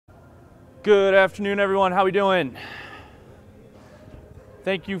Good afternoon, everyone. How we doing?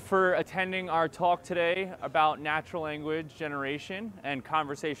 Thank you for attending our talk today about natural language generation and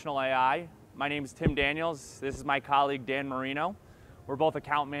conversational AI. My name is Tim Daniels. This is my colleague, Dan Marino. We're both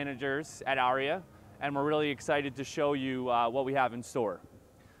account managers at Arria, and we're really excited to show you what we have in store.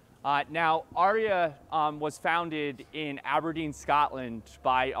 Now, Arria was founded in Aberdeen, Scotland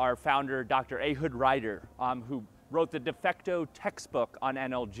by our founder, Dr. Ehud Ryder, who wrote the de facto textbook on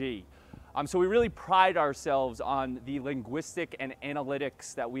NLG. So we really pride ourselves on the linguistic and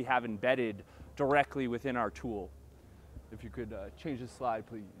analytics that we have embedded directly within our tool. If you could change the slide,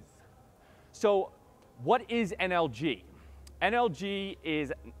 please. So what is NLG? NLG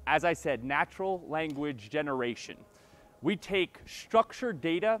is, as I said, natural language generation. We take structured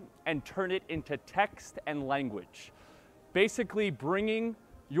data and turn it into text and language, basically bringing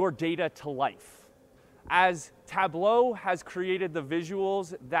your data to life. As Tableau has created the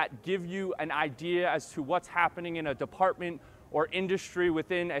visuals that give you an idea as to what's happening in a department or industry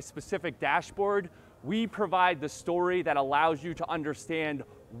within a specific dashboard, we provide the story that allows you to understand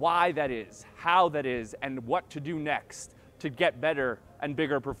why that is, how that is, and what to do next to get better and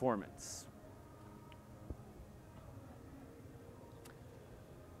bigger performance.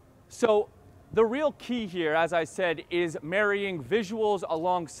 So the real key here, as I said, is marrying visuals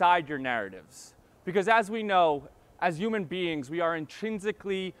alongside your narratives. Because as we know, as human beings, we are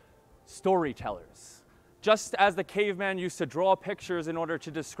intrinsically storytellers. Just as the caveman used to draw pictures in order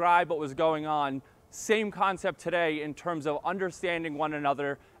to describe what was going on, same concept today in terms of understanding one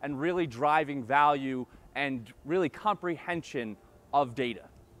another and really driving value and really comprehension of data.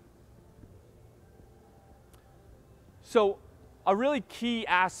 So a really key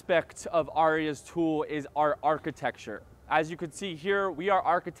aspect of Arria's tool is our architecture. As you can see here, we are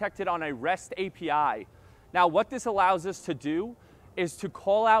architected on a REST API. Now, what this allows us to do is to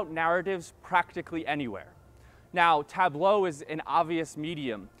call out narratives practically anywhere. Now, Tableau is an obvious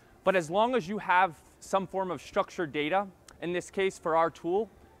medium, but as long as you have some form of structured data, in this case for our tool,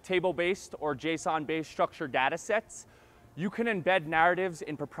 table-based or JSON-based structured data sets, you can embed narratives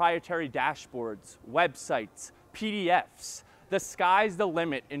in proprietary dashboards, websites, PDFs. The sky's the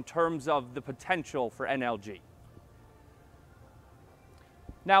limit in terms of the potential for NLG.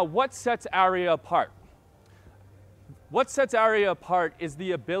 Now, what sets Arria apart? What sets Arria apart is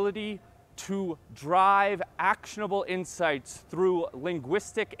the ability to drive actionable insights through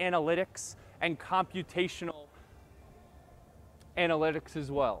linguistic analytics and computational analytics as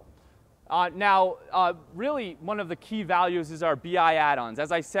well. Really, one of the key values is our BI add-ons.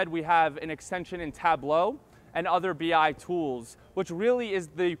 As I said, we have an extension in Tableau and other BI tools, which really is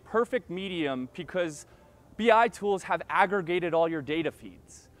the perfect medium because BI tools have aggregated all your data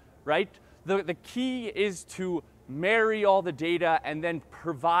feeds, right? The key is to marry all the data and then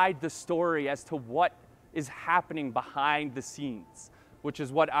provide the story as to what is happening behind the scenes, which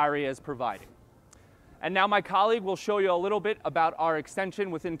is what Arria is providing. And now my colleague will show you a little bit about our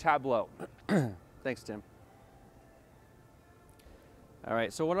extension within Tableau. Thanks, Tim. All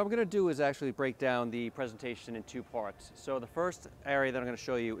right, so what I'm going to do is actually break down the presentation in two parts. So the first area that I'm going to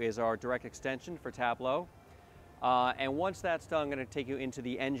show you is our direct extension for Tableau. And once that's done, I'm going to take you into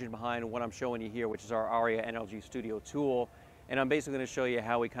the engine behind what I'm showing you here, which is our Arria NLG Studio tool. And I'm basically going to show you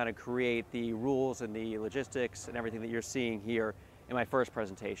how we kind of create the rules and the logistics and everything that you're seeing here in my first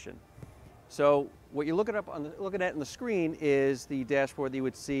presentation. So what you're looking at on the screen is the dashboard that you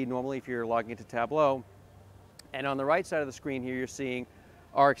would see normally if you're logging into Tableau. And on the right side of the screen here, you're seeing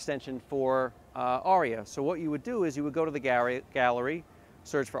our extension for Arria. So what you would do is you would go to the gallery,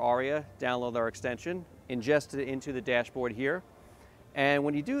 search for Arria, download our extension, ingest it into the dashboard here. And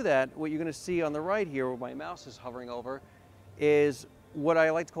when you do that, what you're going to see on the right here, where my mouse is hovering over, is what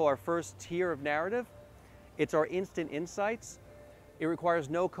I like to call our first tier of narrative. It's our instant insights. It requires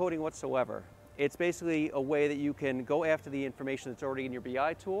no coding whatsoever. It's basically a way that you can go after the information that's already in your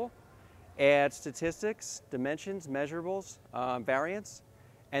BI tool, add statistics, dimensions, measurables, variance,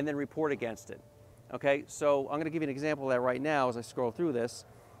 and then report against it. Okay, so I'm going to give you an example of that right now as I scroll through this.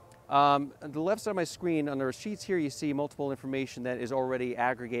 On the left side of my screen, under sheets here, you see multiple information that is already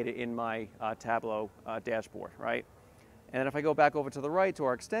aggregated in my Tableau dashboard, right? And then if I go back over to the right to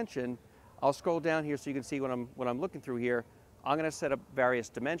our extension, I'll scroll down here so you can see what I'm looking through here. I'm going to set up various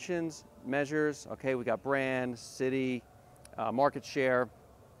dimensions, measures. Okay, we got brand, city, market share,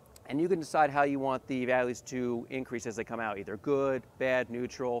 and you can decide how you want the values to increase as they come out, either good, bad,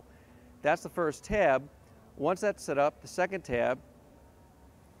 neutral. That's the first tab. Once that's set up, the second tab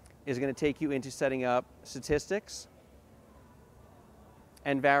is going to take you into setting up statistics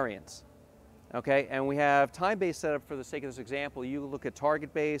and variance. Okay, and we have time-based setup for the sake of this example. You look at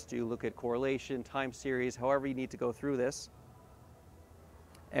target-based, you look at correlation, time series, however you need to go through this.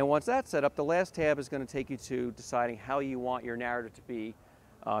 And once that's set up, the last tab is going to take you to deciding how you want your narrative to be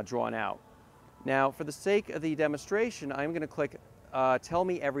drawn out. Now, for the sake of the demonstration, I'm going to click Tell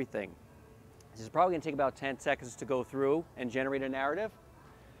Me Everything. This is probably going to take about 10 seconds to go through and generate a narrative.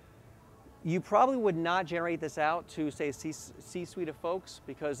 You probably would not generate this out to, say, a C-suite of folks,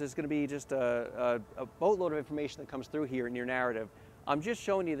 because there's going to be just a boatload of information that comes through here in your narrative. I'm just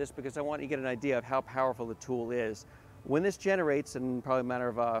showing you this because I want you to get an idea of how powerful the tool is. When this generates, in probably a matter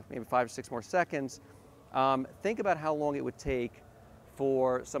of maybe 5 or 6 more seconds, think about how long it would take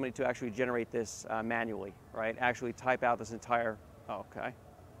for somebody to actually generate this manually, right? Actually type out this entire, oh, okay.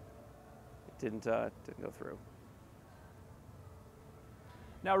 It didn't go through.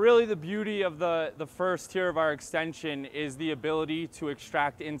 Now, really the beauty of the first tier of our extension is the ability to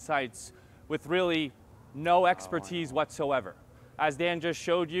extract insights with really no expertise whatsoever. As Dan just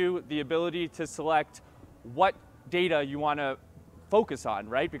showed you, the ability to select what data you want to focus on,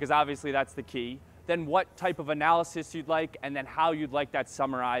 right? Because obviously that's the key. Then what type of analysis you'd like, and then how you'd like that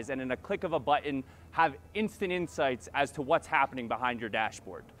summarized, and in a click of a button, have instant insights as to what's happening behind your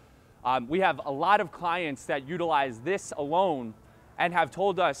dashboard. We have a lot of clients that utilize this alone and have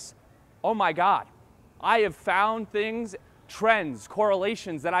told us, oh my God, I have found things, trends,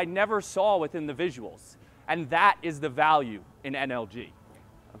 correlations that I never saw within the visuals. And that is the value in NLG.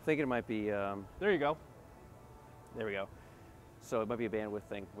 I'm thinking it might be... there you go. There we go. So it might be a bandwidth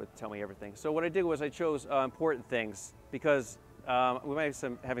thing with Tell Me Everything. So what I did was I chose important things, because we might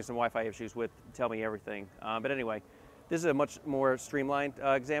have having some Wi-Fi issues with Tell Me Everything. But anyway, this is a much more streamlined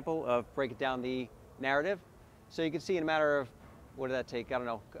example of breaking down the narrative. So you can see in a matter of, what did that take? I don't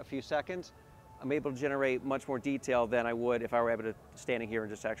know, a few seconds. I'm able to generate much more detail than I would if I were able to standing here and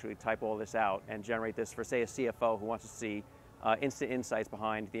just actually type all this out and generate this for, say, a CFO who wants to see instant insights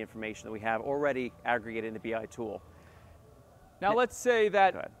behind the information that we have already aggregated in the BI tool. Now let's say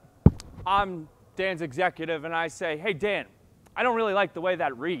that I'm Dan's executive and I say, hey Dan, I don't really like the way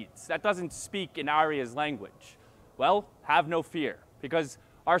that reads. That doesn't speak in Arria's language. Well, have no fear, because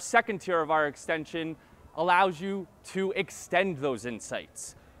our second tier of our extension allows you to extend those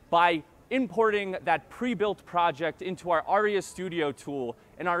insights by importing that pre-built project into our Arria Studio tool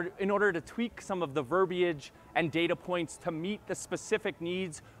in order to tweak some of the verbiage and data points to meet the specific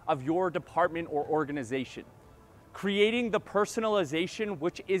needs of your department or organization. Creating the personalization,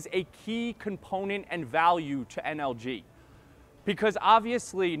 which is a key component and value to NLG. Because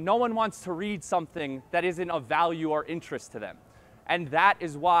obviously, no one wants to read something that isn't of value or interest to them. And that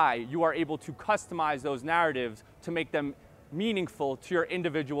is why you are able to customize those narratives to make them meaningful to your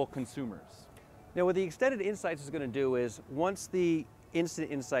individual consumers. Now, what the extended insights is going to do is, once the instant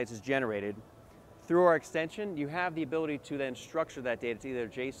insights is generated, through our extension, you have the ability to then structure that data to either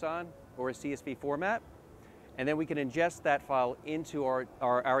JSON or a CSV format, and then we can ingest that file into our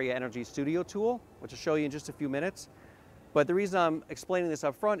Arria Energy Studio tool, which I'll show you in just a few minutes. But the reason I'm explaining this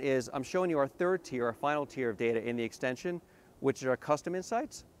up front is I'm showing you our third tier, our final tier of data in the extension, which are custom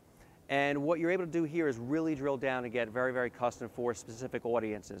insights. And what you're able to do here is really drill down and get very, very custom for specific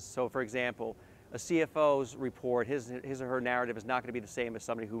audiences. So for example, a CFO's report, his or her narrative is not going to be the same as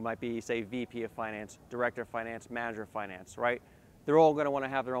somebody who might be, say, VP of Finance, Director of Finance, Manager of Finance, right? They're all going to want to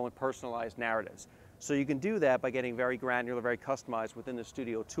have their own personalized narratives. So you can do that by getting very granular, very customized within the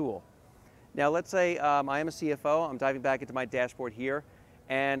Studio tool. Now let's say I am a CFO, I'm diving back into my dashboard here,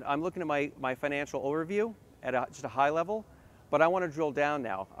 and I'm looking at my financial overview at just a high level. But I want to drill down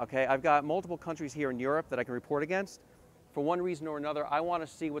now, okay? I've got multiple countries here in Europe that I can report against. For one reason or another, I want to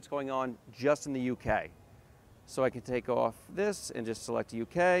see what's going on just in the UK. So I can take off this and just select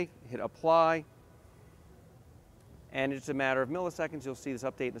UK, hit apply. And it's a matter of milliseconds. You'll see this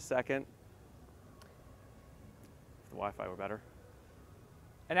update in a second. If the Wi-Fi were better.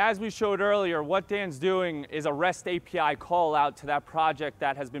 And as we showed earlier, what Dan's doing is a REST API call out to that project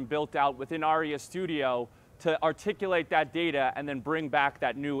that has been built out within Arria Studio to articulate that data and then bring back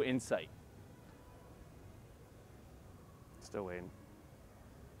that new insight. Still waiting.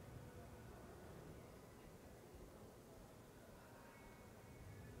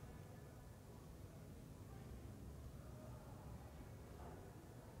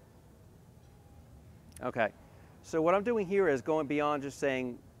 Okay, so what I'm doing here is going beyond just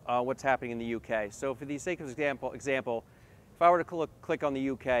saying what's happening in the UK. So for the sake of example, if I were to click on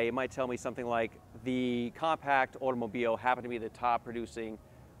the UK, it might tell me something like the compact automobile happened to be the top producing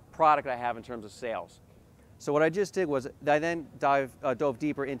product I have in terms of sales. So what I just did was I then dove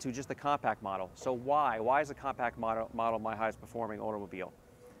deeper into just the compact model. So why? Why is the compact model my highest performing automobile?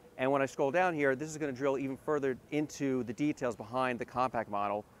 And when I scroll down here, this is going to drill even further into the details behind the compact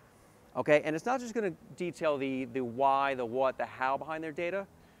model. Okay, and it's not just going to detail the why, the what, the how behind their data.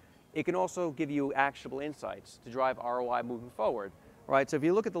 It can also give you actionable insights to drive ROI moving forward. Right, so if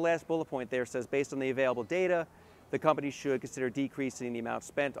you look at the last bullet point there, it says based on the available data, the company should consider decreasing the amount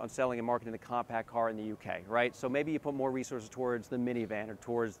spent on selling and marketing the compact car in the UK, right? So maybe you put more resources towards the minivan or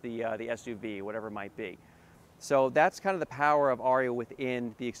towards the SUV, whatever it might be. So that's kind of the power of Arria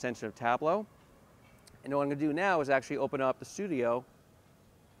within the extension of Tableau. And what I'm going to do now is actually open up the studio.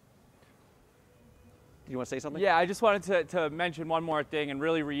 Do you want to say something? Yeah, I just wanted to mention one more thing and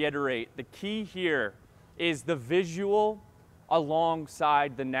really reiterate. The key here is the visual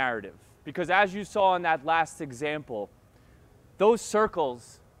alongside the narrative. Because as you saw in that last example, those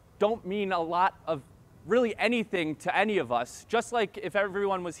circles don't mean a lot of really anything to any of us. Just like if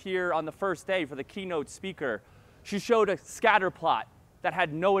everyone was here on the first day for the keynote speaker, she showed a scatter plot that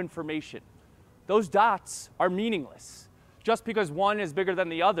had no information. Those dots are meaningless. Just because one is bigger than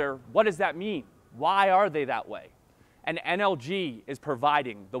the other, what does that mean? Why are they that way? And NLG is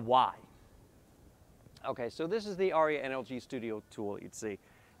providing the why. Okay, so this is the Arria NLG Studio tool you'd see.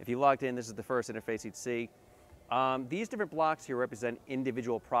 If you logged in, this is the first interface you'd see. These different blocks here represent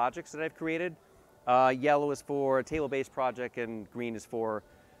individual projects that I've created. Yellow is for a table-based project, and green is for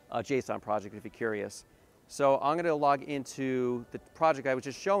a JSON project, if you're curious. So I'm going to log into the project I was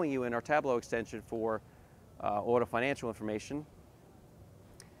just showing you in our Tableau extension for auto financial information.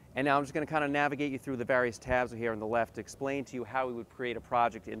 And now I'm just going to kind of navigate you through the various tabs here on the left to explain to you how we would create a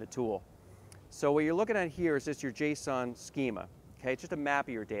project in the tool. So what you're looking at here is just your JSON schema. Okay, it's just a map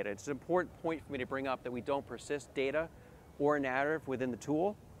of your data. It's an important point for me to bring up that we don't persist data or narrative within the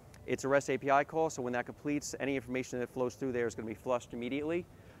tool. It's a REST API call, so when that completes, any information that flows through there is going to be flushed immediately.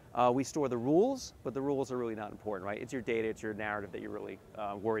 We store the rules, but the rules are really not important, right? It's your data, it's your narrative that you're really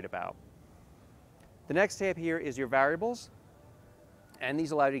worried about. The next tab here is your variables, and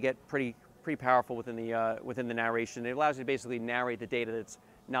these allow you to get pretty powerful within the narration. It allows you to basically narrate the data that's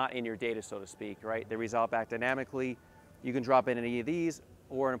not in your data, so to speak, right? They resolve back dynamically. You can drop in any of these,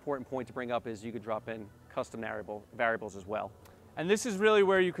 or an important point to bring up is you could drop in custom variables as well. And this is really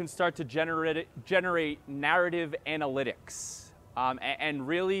where you can start to generate narrative analytics and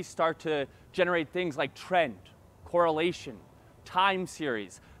really start to generate things like trend, correlation, time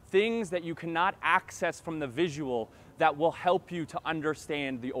series, things that you cannot access from the visual that will help you to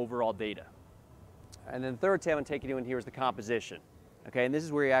understand the overall data. And then the third tab I'm taking you in here is the composition. Okay, and this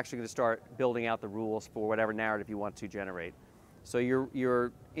is where you're actually going to start building out the rules for whatever narrative you want to generate. So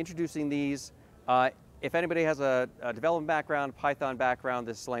you're introducing these. If anybody has a development background, Python background,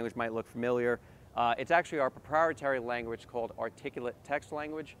 this language might look familiar. It's actually our proprietary language called articulate text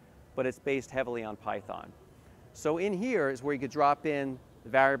language, but it's based heavily on Python. So in here is where you could drop in the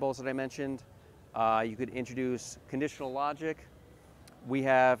variables that I mentioned. You could introduce conditional logic. We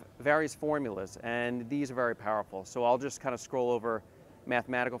have various formulas, and these are very powerful. So I'll just kind of scroll over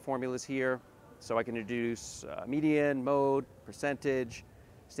mathematical formulas here. So I can introduce median, mode, percentage,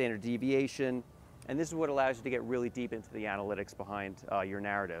 standard deviation, and this is what allows you to get really deep into the analytics behind your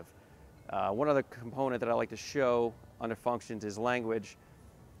narrative. One other component that I like to show under functions is language.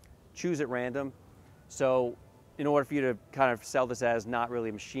 Choose at random. So in order for you to kind of sell this as not really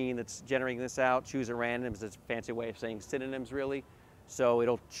a machine that's generating this out, choose at random is a fancy way of saying synonyms, really. So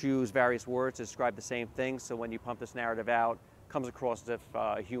it'll choose various words to describe the same thing, so when you pump this narrative out, it comes across as if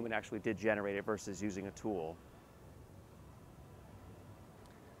a human actually did generate it versus using a tool.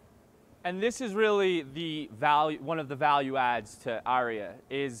 And this is really the one of the value adds to Arria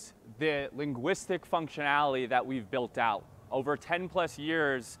is the linguistic functionality that we've built out. Over 10 plus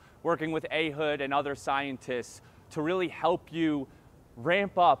years working with Ehud and other scientists to really help you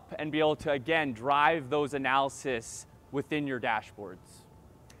ramp up and be able to, again, drive those analysis within your dashboards.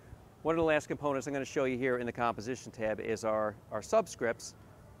 One of the last components I'm going to show you here in the composition tab is our subscripts.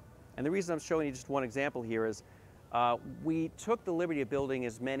 And the reason I'm showing you just one example here is we took the liberty of building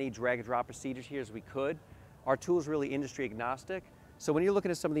as many drag and drop procedures here as we could. Our tool is really industry agnostic. So when you're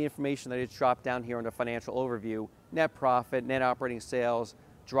looking at some of the information that I just dropped down here under financial overview, net profit, net operating sales,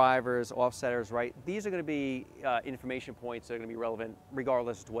 drivers, offsetters, right? These are going to be information points that are going to be relevant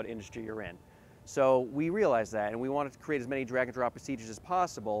regardless to what industry you're in. So we realized that, and we wanted to create as many drag and drop procedures as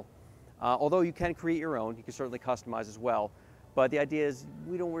possible. Although you can create your own, you can certainly customize as well. But the idea is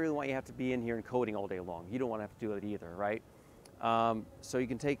we don't really want you to have to be in here and coding all day long. You don't want to have to do it either, right? So you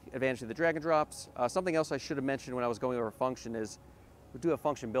can take advantage of the drag and drops. Something else I should have mentioned when I was going over a function is we do a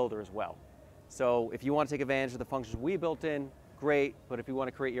function builder as well. So if you want to take advantage of the functions we built in, great. But if you want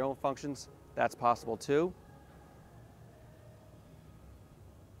to create your own functions, that's possible too.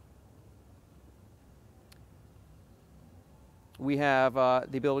 we have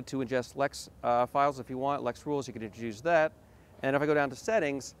the ability to ingest Lex files if you want, Lex rules, you can introduce that. And if I go down to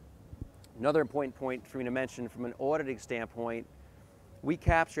settings, another important point for me to mention from an auditing standpoint, we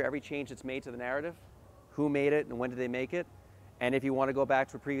capture every change that's made to the narrative, who made it and when did they make it. And if you want to go back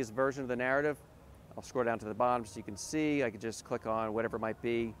to a previous version of the narrative, I'll scroll down to the bottom so you can see. I can just click on whatever it might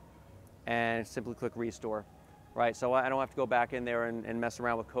be and simply click restore. Right, so I don't have to go back in there and mess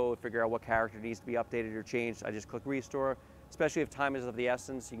around with code, figure out what character needs to be updated or changed. I just click restore, especially if time is of the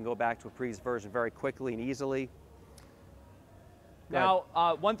essence. You can go back to a previous version very quickly and easily. Now,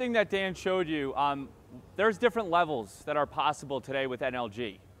 one thing that Dan showed you, there's different levels that are possible today with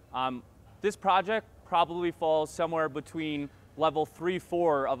NLG. This project probably falls somewhere between level 3,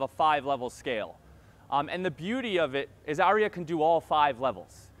 4 of a 5-level scale. And the beauty of it is Arria can do all 5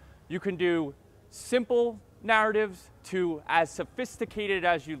 levels. You can do simple narratives to as sophisticated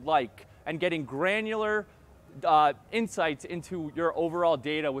as you'd like and getting granular insights into your overall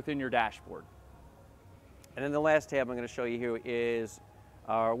data within your dashboard. And then the last tab I'm going to show you here is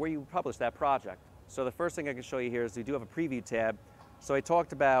where you publish that project. So the first thing I can show you here is we do have a preview tab. So I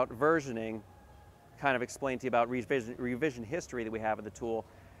talked about versioning, kind of explained to you about revision history that we have in the tool.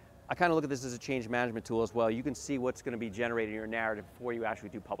 I kind of look at this as a change management tool as well. You can see what's going to be generated in your narrative before you actually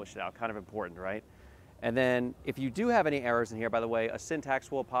do publish it out. Kind of important, right? And then if you do have any errors in here, by the way, a syntax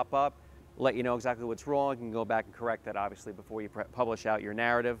will pop up, let you know exactly what's wrong. You can go back and correct that, obviously, before you publish out your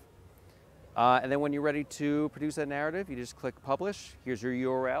narrative. And then when you're ready to produce that narrative, you just click publish. Here's your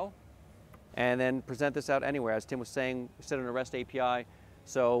URL. And then present this out anywhere. As Tim was saying, we sit on a REST API.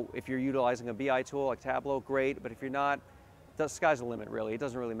 So if you're utilizing a BI tool like Tableau, great. But if you're not, the sky's the limit, really. It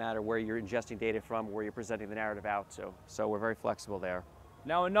doesn't really matter where you're ingesting data from or where you're presenting the narrative out to. So we're very flexible there.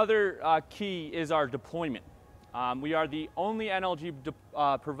 Now, another key is our deployment. We are the only NLG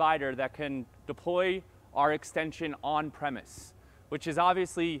provider that can deploy our extension on-premise, which is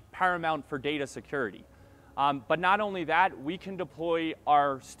obviously paramount for data security. But not only that, we can deploy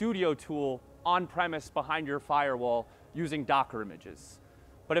our Studio tool on-premise behind your firewall using Docker images.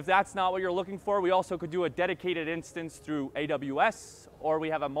 But if that's not what you're looking for, we also could do a dedicated instance through AWS, or we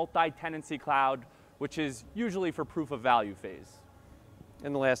have a multi-tenancy cloud, which is usually for proof of value phase.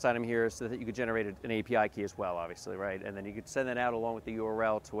 And the last item here is so that you could generate an API key as well, obviously, right? And then you could send that out along with the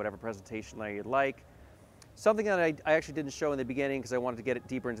URL to whatever presentation layer you'd like. Something that I actually didn't show in the beginning because I wanted to get it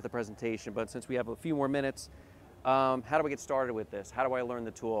deeper into the presentation, but since we have a few more minutes, how do I get started with this? How do I learn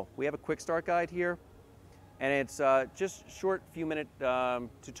the tool? We have a quick start guide here, and it's just short few-minute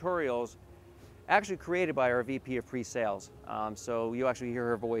tutorials actually created by our VP of Pre-Sales. So you actually hear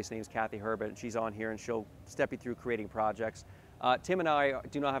her voice. Her name is Kathy Herbert, and she's on here, and she'll step you through creating projects. Tim and I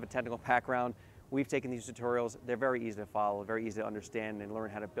do not have a technical background. We've taken these tutorials. They're very easy to follow, very easy to understand, and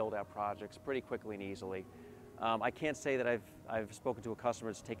learn how to build out projects pretty quickly and easily. I can't say that I've spoken to a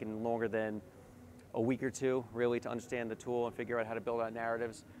customer that's taken longer than a week or two, really, to understand the tool and figure out how to build out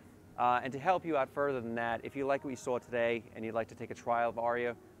narratives. And to help you out further than that, if you like what you saw today and you'd like to take a trial of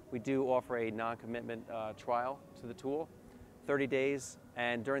Arria, we do offer a non-commitment trial to the tool, 30 days.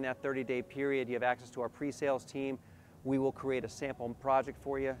 And during that 30-day period, you have access to our pre-sales team. We will create a sample project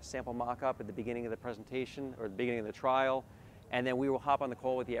for you, sample mock-up at the beginning of the presentation or the beginning of the trial. And then we will hop on the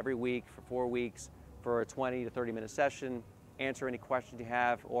call with you every week for 4 weeks for a 20 to 30-minute session, answer any questions you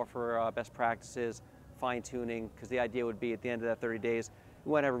have, offer best practices, fine-tuning, because the idea would be at the end of that 30 days,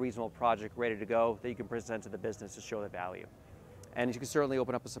 we want to have a reasonable project ready to go that you can present to the business to show the value. And you can certainly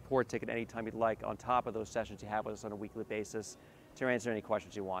open up a support ticket anytime you'd like on top of those sessions you have with us on a weekly basis to answer any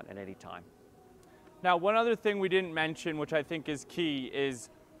questions you want at any time. Now, one other thing we didn't mention, which I think is key, is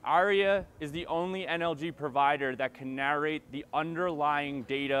Arria is the only NLG provider that can narrate the underlying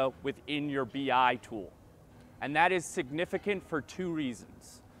data within your BI tool. And that is significant for 2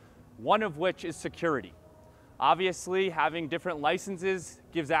 reasons. One of which is security. Obviously, having different licenses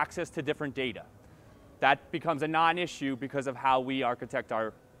gives access to different data. That becomes a non-issue because of how we architect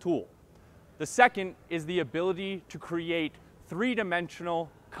our tool. The second is the ability to create 3-dimensional,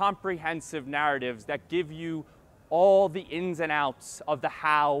 comprehensive narratives that give you all the ins and outs of the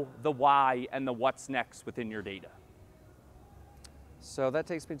how, the why, and the what's next within your data. So that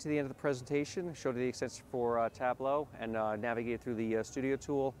takes me to the end of the presentation. Showed you the extension for Tableau and navigate through the Studio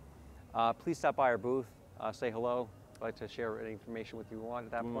tool. Please stop by our booth, say hello. I'd like to share any information with you at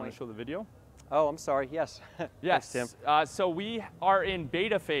that point. Want to show the video? Oh, I'm sorry, yes. Yes, Thanks, Tim. So we are in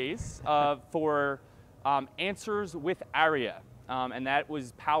beta phase for Answers with Arria, and that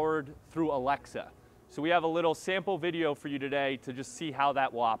was powered through Alexa. So we have a little sample video for you today to just see how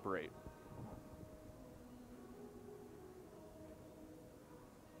that will operate.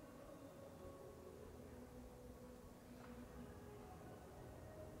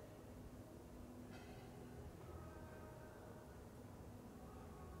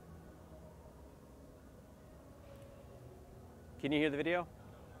 Can you hear the video?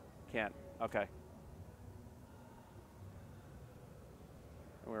 Can't. Okay.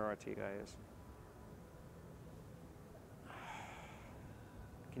 Where our T guy is.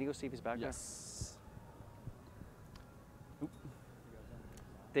 Can you go see if he's back there? Yes. Oop.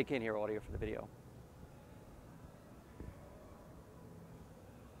 They can't hear audio for the video.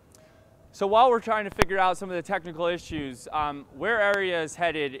 So while we're trying to figure out some of the technical issues, where Arria is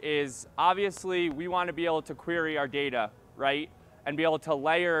headed is obviously we want to be able to query our data, right? And be able to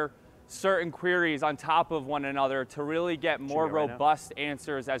layer certain queries on top of one another to really get more robust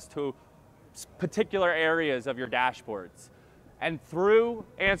answers as to particular areas of your dashboards. And through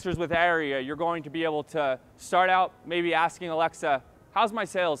Answers with Arria, you're going to be able to start out maybe asking Alexa, how's my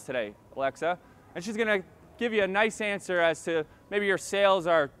sales today, Alexa? And she's going to give you a nice answer as to maybe your sales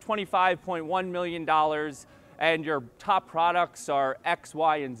are $25.1 million and your top products are X,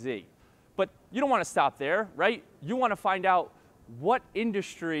 Y, and Z. But you don't want to stop there, right? You want to find out what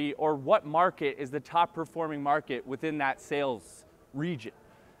industry or what market is the top performing market within that sales region.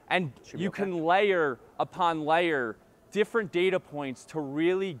 And you can layer upon layer different data points to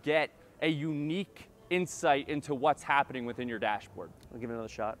really get a unique insight into what's happening within your dashboard. I'll give it another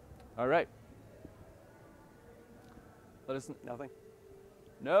shot. All right. Let us, Nothing?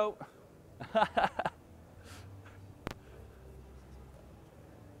 no.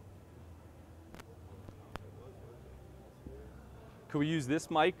 Could we use this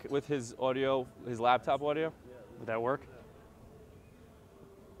mic with his audio, his laptop audio? Would that work?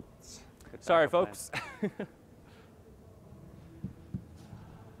 Sorry, folks.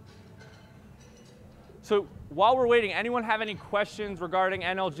 So while we're waiting, anyone have any questions regarding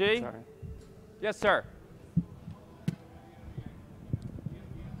NLG? Sorry. Yes, sir.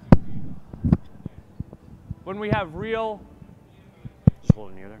 When we have real, Just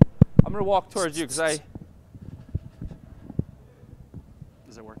hold it near there. I'm going to walk towards you because I.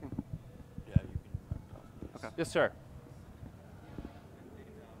 Is it working? Yeah, you can. Okay. Yes, sir.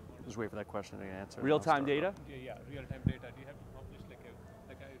 Just wait for that question to get answered. Real-time data. Yeah, real-time data. Do you have to publish like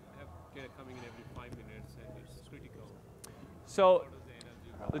I have data coming in every 5 minutes, and it's critical. So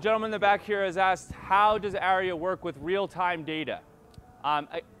the gentleman in the back here has asked, how does Arria work with real-time data?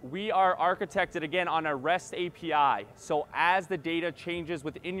 We are architected, again, on a REST API. So as the data changes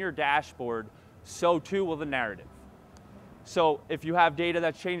within your dashboard, so too will the narrative. So if you have data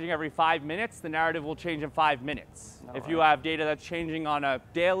that's changing every 5 minutes, the narrative will change in 5 minutes. If you have data that's changing on a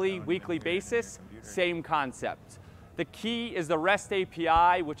daily, weekly basis, same concept. The key is the REST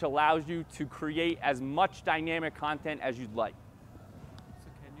API, which allows you to create as much dynamic content as you'd like. So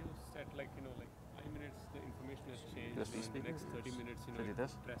can you set like 5 minutes the information has changed, This and the next 30 minutes Should I do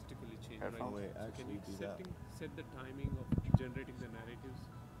this? drastically change. Careful. Right? Wait, So can you actually do that. set the timing of generating the narratives?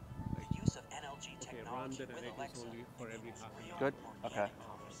 The use of NLG Okay, run technology the with narratives Alexa only for every half an hour. Good? Okay.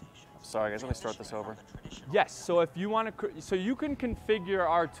 Sorry, guys. Let me start this over. Yes, so if you want to, so you can configure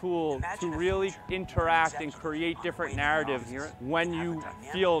our tool to really interact and create different narratives when you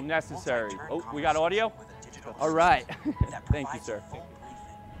feel necessary. Oh, we got audio? All right. Thank you, sir.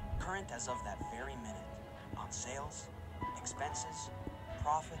 Current as of that very minute on sales, expenses,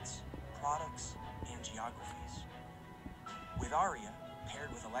 profits, products, and geographies. With Arria,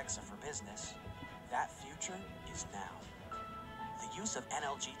 paired with Alexa for Business, that future is now. The use of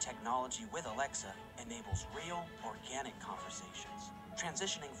NLG technology with Alexa enables real, organic conversations,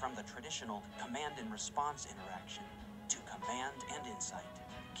 transitioning from the traditional command and response interaction to command and insight,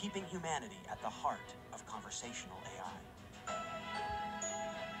 keeping humanity at the heart of conversational AI.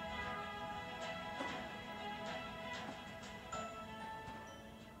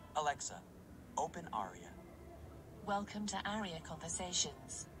 Alexa, open Arria. Welcome to Arria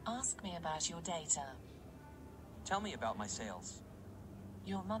Conversations. Ask me about your data. Tell me about my sales.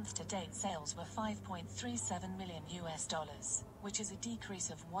 Your month-to-date sales were $5.37 million, which is a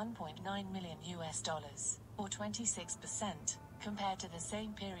decrease of $1.9 million, or 26%, compared to the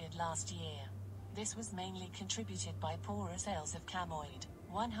same period last year. This was mainly contributed by poorer sales of Camoid,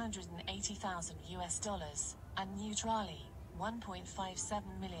 $180,000, and Neutrali,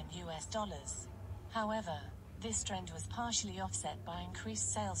 $1.57 million. However, this trend was partially offset by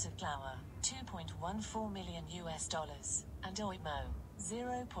increased sales of Glower, $2.14 million, and Oimo,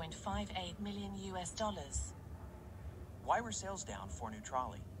 $0.58 million. Why were sales down for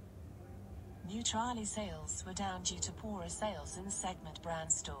Neutrali? Neutrali sales were down due to poorer sales in segment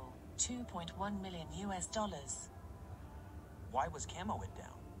brand store, $2.1 million. Why was Camoid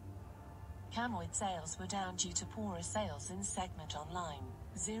down? Camoid sales were down due to poorer sales in segment online,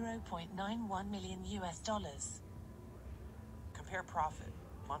 $0.91 million. Compare profit,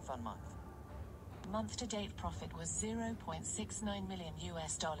 month on month. month-to-date profit was $0.69 million,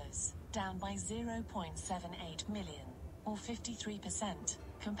 down by $0.78 million, or 53%,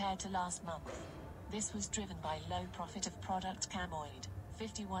 compared to last month. This was driven by low profit of product Camoid,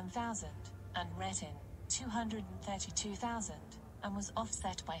 $51,000, and Retin, $232,000, and was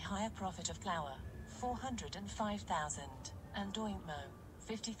offset by higher profit of flour, $405,000, and Ointmo,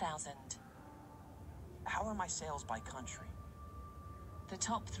 $50,000. How are my sales by country? The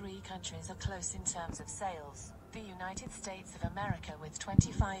top 3 countries are close in terms of sales. The United States of America with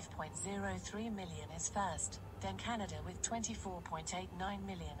 25.03 million is first, then Canada with 24.89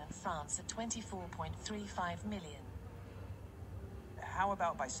 million and France at 24.35 million. How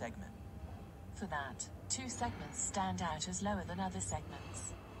about by segment? For that, 2 segments stand out as lower than other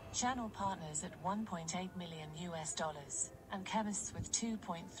segments. Channel partners at $1.8 million, and chemists with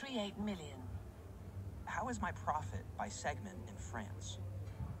 2.38 million. How is my profit by segment in France?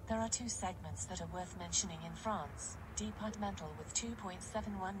 There are 2 segments that are worth mentioning in France. Departmental with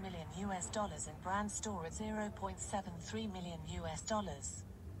 $2.71 million and brand store at $0.73 million.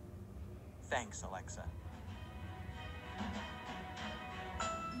 Thanks, Alexa.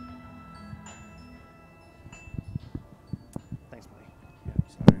 Thanks, buddy. Yeah,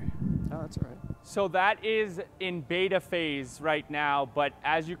 sorry. Oh, that's all right. So that is in beta phase right now, but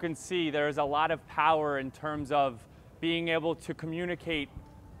as you can see, there's a lot of power in terms of being able to communicate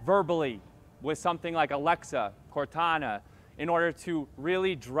verbally with something like Alexa, Cortana, in order to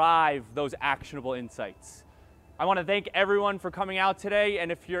really drive those actionable insights. I want to thank everyone for coming out today,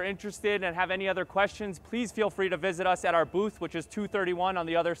 and if you're interested and have any other questions, please feel free to visit us at our booth, which is 231 on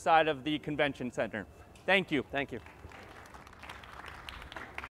the other side of the convention center. Thank you. Thank you.